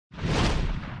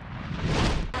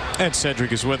And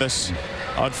Cedric is with us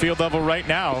on field level right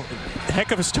now.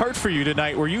 Heck of a start for you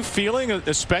tonight. Were you feeling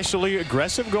especially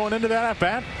aggressive going into that at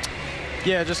bat?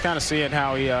 Yeah, just kind of seeing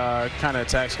how he kind of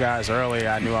attacks guys early.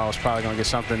 I knew I was probably going to get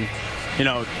something, you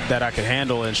know, that I could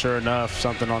handle, and sure enough,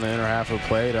 something on the inner half of the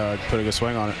plate, put a good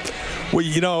swing on it. Well,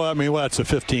 you know, I mean, well, it's the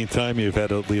 15th time you've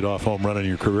had a leadoff home run in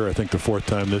your career. I think the 4th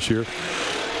time this year.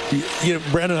 You know,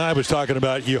 Brandon and I was talking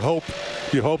about you hope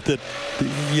that,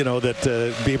 you know, that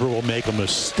Bieber will make a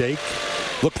mistake.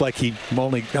 Looked like he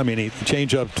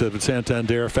changed up to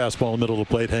Santander, fastball in the middle of the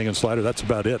plate, hanging slider. That's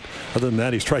about it. Other than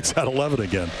that, he strikes out 11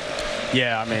 again.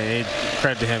 Yeah, I mean,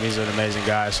 credit to him. He's an amazing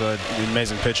guy, so an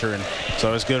amazing pitcher, and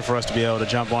so it's good for us to be able to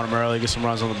jump on him early, get some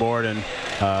runs on the board, and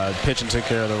pitch and take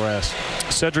care of the rest.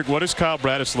 Cedric, what does Kyle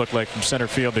Bradis look like from center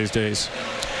field these days?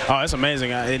 Oh, that's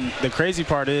amazing. And the crazy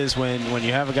part is when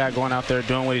you have a guy going out there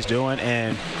doing what he's doing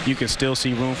and you can still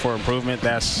see room for improvement,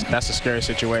 that's a scary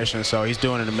situation. So he's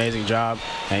doing an amazing job,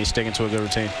 and he's sticking to a good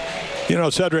routine. You know,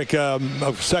 Cedric,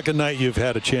 second night you've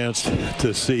had a chance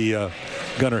to see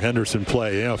Gunnar Henderson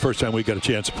play. You know, first time we got a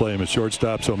chance to play him at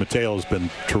shortstop, so Mateo has been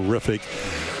terrific.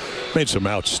 Made some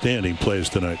outstanding plays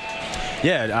tonight.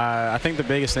 Yeah, I think the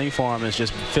biggest thing for him is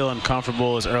just feeling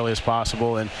comfortable as early as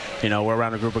possible, and you know, we're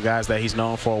around a group of guys that he's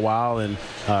known for a while, and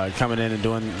coming in and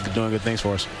doing good things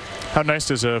for us. How nice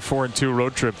does a 4-2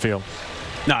 road trip feel?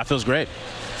 No, it feels great.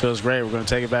 It feels great. We're going to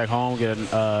take it back home, get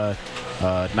a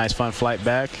nice fun flight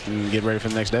back, and get ready for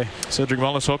the next day. Cedric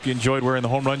Mullins, hope you enjoyed wearing the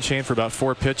home run chain for about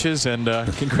 4 pitches, and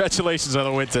congratulations on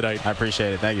the win tonight. I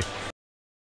appreciate it. Thank you.